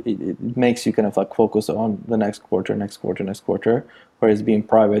 It makes you kind of like focus on the next quarter. Whereas being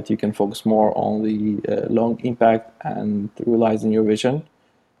private, you can focus more on the long impact and realizing your vision.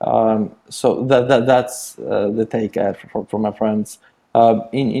 So that's the take from my friends.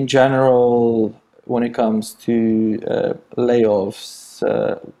 In general, when it comes to layoffs,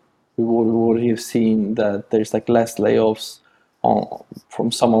 we would have seen that there's like less layoffs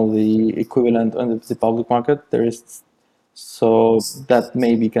from some of the equivalent on the public market. So that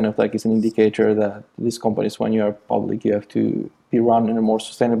maybe kind of like is an indicator that these companies, when you are public, you have to be run in a more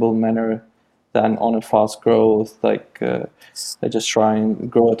sustainable manner than on a fast growth, they just try and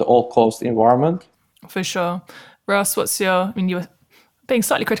grow at all cost environment. For sure. Ross, you were being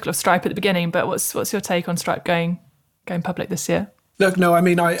slightly critical of Stripe at the beginning, but what's your take on Stripe going public this year? Look, no, I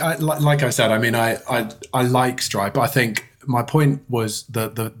mean, I like I said, I mean, I like Stripe. I think my point was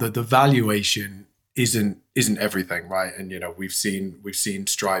the valuation isn't everything, right? And we've seen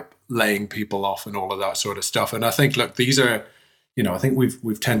Stripe laying people off and all of that sort of stuff. And I think, look, these are, I think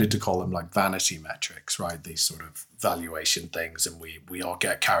we've tended to call them like vanity metrics, right? These sort of valuation things, and we all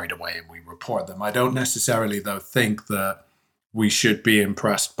get carried away and we report them. I don't necessarily though think that we should be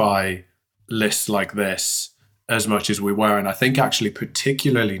impressed by lists like this as much as we were. And I think actually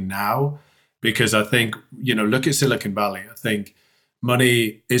particularly now, because I think, look at Silicon Valley. I think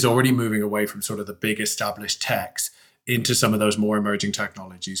money is already moving away from sort of the big established techs into some of those more emerging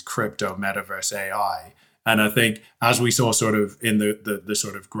technologies, crypto, metaverse, AI. And I think as we saw sort of in the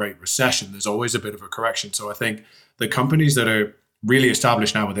sort of Great Recession, there's always a bit of a correction. So I think the companies that are really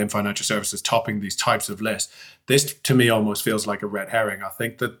established now within financial services topping these types of lists, this to me almost feels like a red herring. I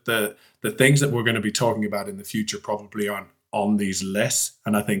think that the things that we're going to be talking about in the future probably aren't on these lists.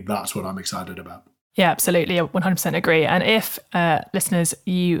 And I think that's what I'm excited about. Yeah, absolutely. I 100% agree. And if listeners,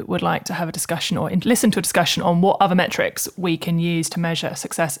 you would like to have a discussion or listen to a discussion on what other metrics we can use to measure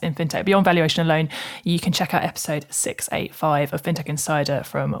success in fintech beyond valuation alone, you can check out episode 685 of Fintech Insider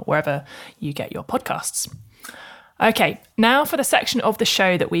from wherever you get your podcasts. Okay, now for the section of the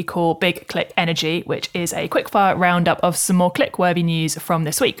show that we call Big Click Energy, which is a quickfire roundup of some more click-worthy news from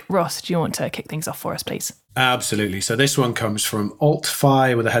this week. Ross, do you want to kick things off for us, please? Absolutely. So this one comes from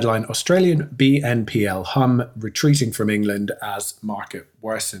AltFi with a headline, Australian BNPL hum retreating from England as market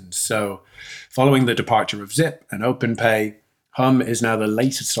worsens. So following the departure of Zip and OpenPay, Hum is now the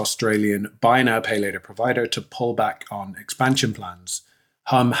latest Australian buy now, pay later provider to pull back on expansion plans.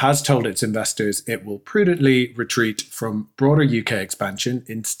 Hum has told its investors it will prudently retreat from broader UK expansion,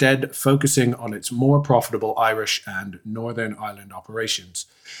 instead focusing on its more profitable Irish and Northern Ireland operations.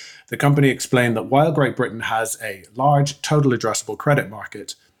 The company explained that while Great Britain has a large total addressable credit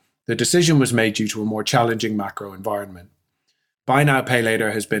market, the decision was made due to a more challenging macro environment. Buy now, pay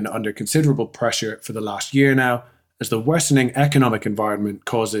later has been under considerable pressure for the last year now, as the worsening economic environment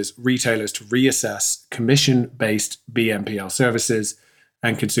causes retailers to reassess commission-based BNPL services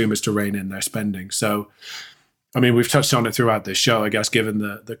and consumers to rein in their spending. So, I mean, we've touched on it throughout this show, I guess, given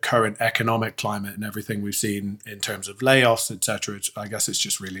the current economic climate and everything we've seen in terms of layoffs, etc. I guess it's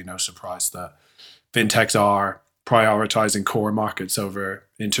just really no surprise that fintechs are prioritizing core markets over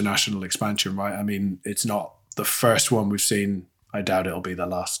international expansion, right? I mean, it's not the first one we've seen. I doubt it'll be the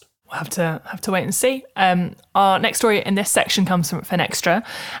last. We'll have to wait and see. Our next story in this section comes from Finextra,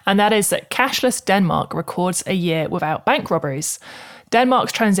 and that is that cashless Denmark records a year without bank robberies.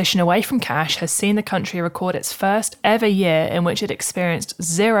 Denmark's transition away from cash has seen the country record its first ever year in which it experienced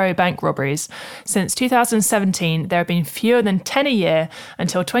 0 bank robberies. Since 2017, there have been fewer than 10 a year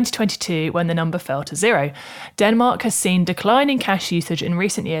until 2022, when the number fell to 0. Denmark has seen declining cash usage in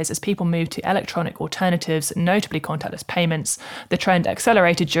recent years as people move to electronic alternatives, notably contactless payments. The trend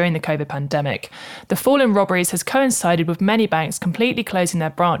accelerated during the COVID pandemic. The fall in robberies has coincided with many banks completely closing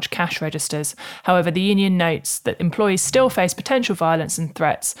their branch cash registers. However, the union notes that employees still face potential violence and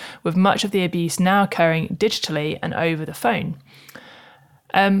threats, with much of the abuse now occurring digitally and over the phone.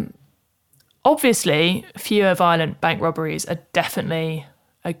 Obviously, fewer violent bank robberies are definitely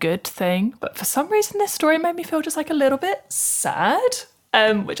a good thing, but for some reason this story made me feel just like a little bit sad,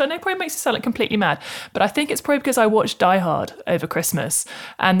 which I know probably makes it sound like completely mad, but I think it's probably because I watched Die Hard over Christmas,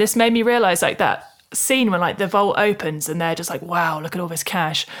 and this made me realise like that scene when like the vault opens and they're just like, wow, look at all this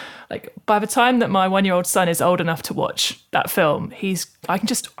cash. Like by the time that my 1-year-old son is old enough to watch that film, I can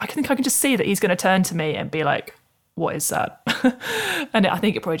just see that he's going to turn to me and be like, what is that? And I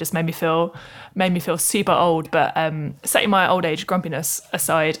think it probably just made me feel super old. But setting my old age grumpiness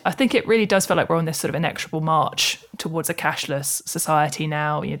aside, I think it really does feel like we're on this sort of inexorable march towards a cashless society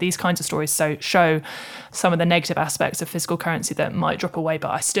now. You know, these kinds of stories show some of the negative aspects of physical currency that might drop away,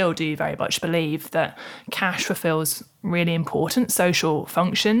 but I still do very much believe that cash fulfills really important social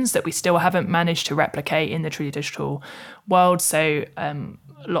functions that we still haven't managed to replicate in the truly digital world. So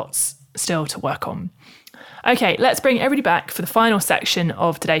lots still to work on. Okay, let's bring everybody back for the final section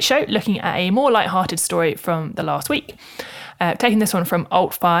of today's show, looking at a more lighthearted story from the last week. Taking this one from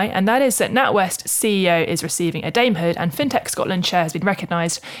AltFi, and that is that NatWest CEO is receiving a damehood and FinTech Scotland chair has been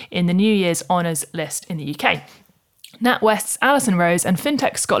recognised in the New Year's Honours list in the UK. NatWest's Alison Rose and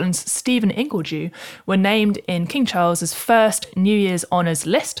FinTech Scotland's Stephen Ingledew were named in King Charles's first New Year's Honours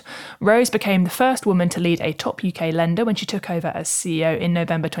list. Rose became the first woman to lead a top UK lender when she took over as CEO in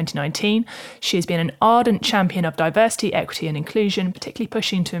November 2019. She has been an ardent champion of diversity, equity and inclusion, particularly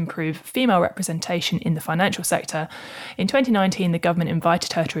pushing to improve female representation in the financial sector. In 2019, the government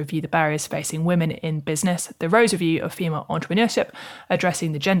invited her to review the barriers facing women in business, the Rose Review of Female Entrepreneurship,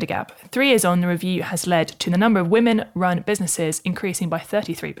 addressing the gender gap. 3 years on, the review has led to the number of women-run businesses increasing by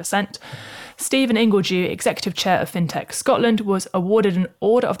 33%. Stephen Ingledew, Executive Chair of FinTech Scotland, was awarded an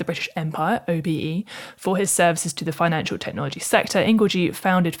Order of the British Empire, OBE, for his services to the financial technology sector. Ingledew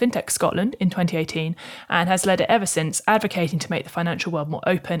founded FinTech Scotland in 2018 and has led it ever since, advocating to make the financial world more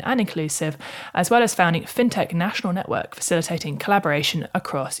open and inclusive, as well as founding FinTech National Network, facilitating collaboration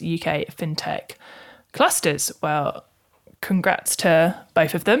across UK FinTech clusters. Well, congrats to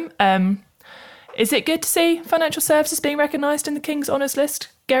both of them. Is it good to see financial services being recognised in the King's Honours list?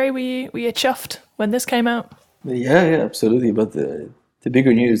 Gary, were you chuffed when this came out? Yeah, absolutely. But the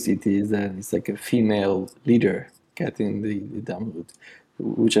bigger news it is that it's like a female leader getting the damehood,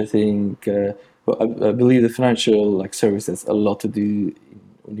 which I think I believe the financial service has a lot to do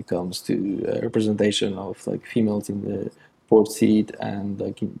when it comes to representation of females in the board seat and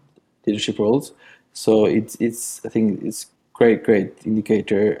in leadership roles. So it's I think it's great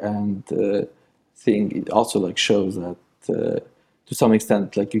indicator, and I think it also shows that to some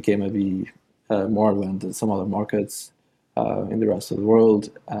extent UK may be more advanced than some other markets in the rest of the world,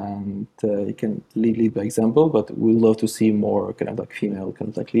 and it can lead by example. But we love to see more female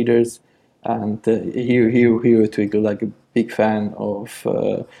leaders. And here at Twinkle, a big fan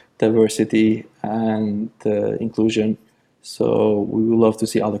of diversity and inclusion. So we would love to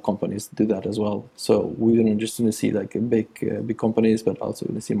see other companies do that as well. So we're going to see big companies, but also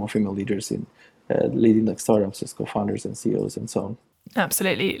going to see more female leaders in leading startups as co-founders and CEOs and so on.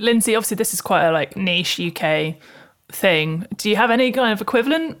 Absolutely. Lindsay, obviously this is quite a niche UK thing. Do you have any kind of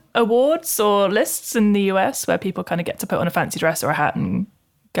equivalent awards or lists in the US where people kind of get to put on a fancy dress or a hat and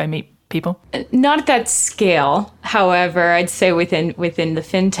go meet people? Not at that scale. However, I'd say within the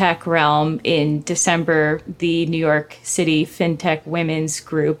fintech realm, in December, the New York City Fintech Women's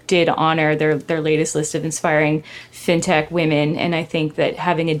Group did honor their latest list of inspiring fintech women. And I think that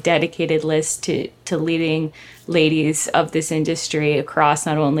having a dedicated list to leading ladies of this industry across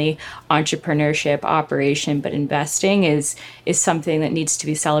not only entrepreneurship, operation, but investing is something that needs to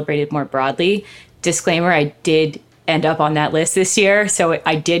be celebrated more broadly. Disclaimer, I did end up on that list this year. So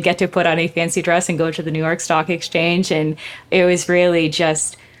I did get to put on a fancy dress and go to the New York Stock Exchange. And it was really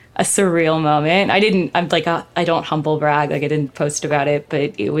just a surreal moment. I don't humble brag, I didn't post about it,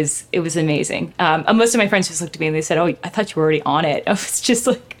 but it was amazing. Most of my friends just looked at me and they said, "Oh, I thought you were already on it." I was just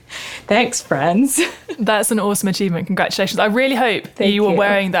thanks, friends. That's an awesome achievement. Congratulations. I really hope you were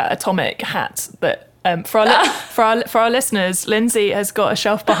wearing that atomic hat that for our listeners, Lindsay has got a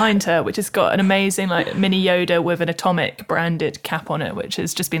shelf behind her which has got an amazing mini Yoda with an atomic branded cap on it, which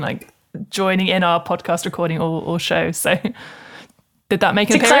has just been joining in our podcast recording all show. So did that make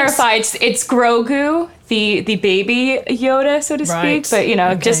an appearance? To clarify, it's Grogu, the baby Yoda, so to speak.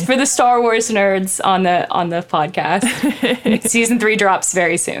 But just for the Star Wars nerds on the podcast, season 3 drops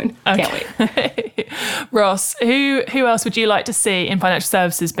very soon. Okay. Can't wait. Ross, who else would you like to see in financial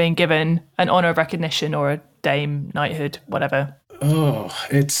services being given an honour of recognition or a dame knighthood, whatever? Oh,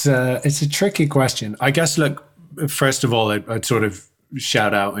 it's a tricky question. I guess. Look, first of all, I'd sort of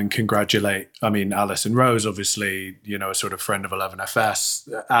shout out and congratulate. Alison Rose, obviously, a sort of friend of 11FS,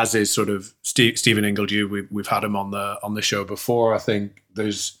 as is sort of Stephen Ingledew. We've had him on the show before. I think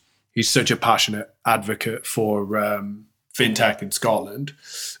he's such a passionate advocate for fintech in Scotland.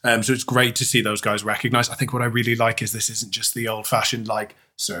 So it's great to see those guys recognized. I think what I really like is this isn't just the old fashioned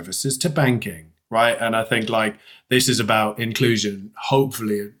services to banking, right? And I think this is about inclusion,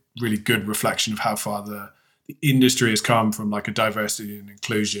 hopefully a really good reflection of how far the industry has come from a diversity and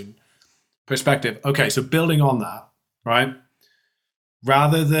inclusion perspective. Okay, so building on that, right?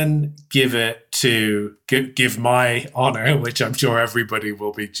 Rather than give my honor, which I'm sure everybody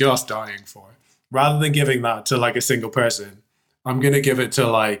will be just dying for, rather than giving that to like a single person, I'm going to give it to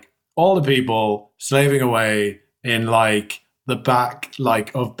like all the people slaving away in like the back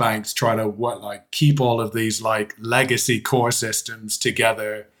like of banks trying to keep all of these like legacy core systems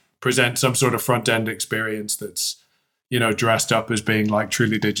together, present some sort of front end experience that's, you know, dressed up as being like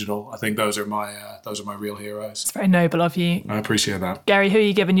truly digital. I think those are my real heroes. It's very noble of you. I appreciate that. Gary, who are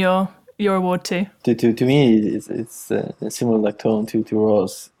you giving your award to? To me, it's a similar like tone to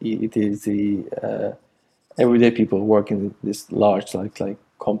Ross. It is the everyday people working in this large like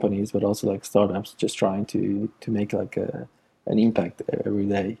companies, but also like startups, just trying to make like an impact every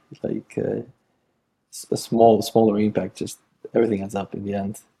day. Like a smaller impact, just everything adds up in the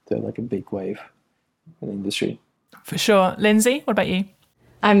end to like a big wave in the industry. For sure. Lindsay, what about you?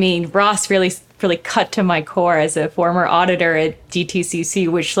 I mean, Ross really cut to my core as a former auditor at DTCC,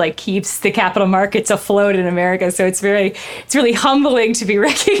 which like keeps the capital markets afloat in America. So it's really humbling to be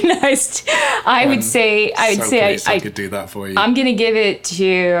recognized. I would say I could do that for you. I'm going to give it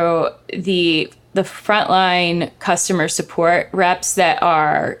to the frontline customer support reps that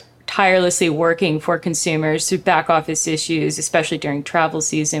are tirelessly working for consumers through back office issues, especially during travel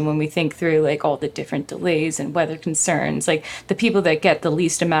season when we think through like all the different delays and weather concerns, like the people that get the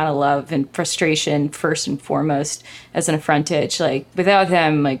least amount of love and frustration first and foremost as an affrontage. Like without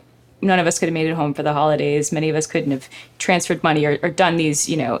them, like none of us could have made it home for the holidays. Many of us couldn't have transferred money or done these,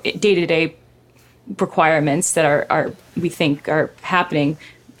 you know, day-to-day requirements that are we think are happening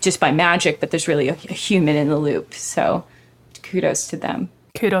just by magic, but there's really a human in the loop. So kudos to them.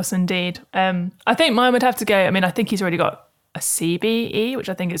 Kudos indeed. I think mine would have to go. I mean, I think he's already got a CBE, which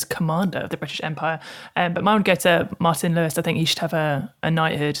I think is Commander of the British Empire. But mine would go to Martin Lewis. I think he should have a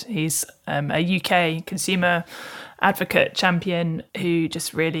knighthood. He's a UK consumer advocate champion who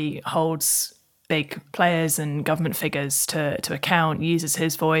just really holds big players and government figures to account, uses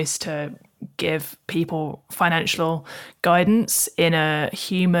his voice to give people financial guidance in a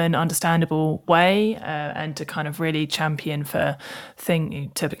human, understandable way, and to kind of really champion to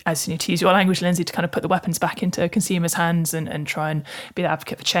use your language, Lindsay, to kind of put the weapons back into consumers' hands and try and be the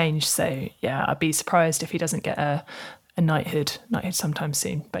advocate for change. So yeah, I'd be surprised if he doesn't get a knighthood sometime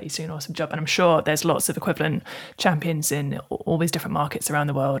soon, but he's doing an awesome job. And I'm sure there's lots of equivalent champions in all these different markets around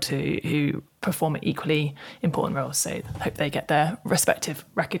the world who perform equally important roles. So I hope they get their respective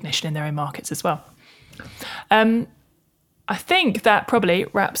recognition in their own markets as well. I think that probably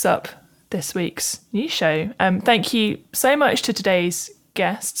wraps up this week's news show. Thank you so much to today's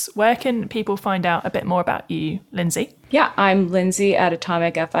guests. Where can people find out a bit more about you, Lindsay? Yeah, I'm Lindsay at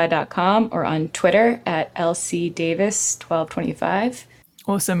atomicfi.com or on Twitter at LCDavis1225.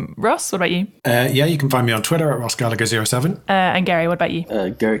 Awesome. Ross, what about you? Yeah, you can find me on Twitter at RossGallagher07. And Gary, what about you?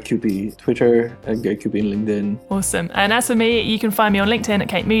 Gary QB Twitter and Gary QB LinkedIn. Awesome. And as for me, you can find me on LinkedIn at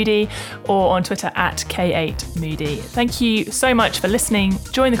Kate Moody or on Twitter at K8Moody. Thank you so much for listening.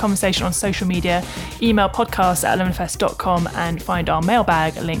 Join the conversation on social media. Email podcast@aluminifest.com and find our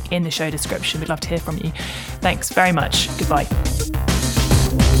mailbag link in the show description. We'd love to hear from you. Thanks very much. Goodbye.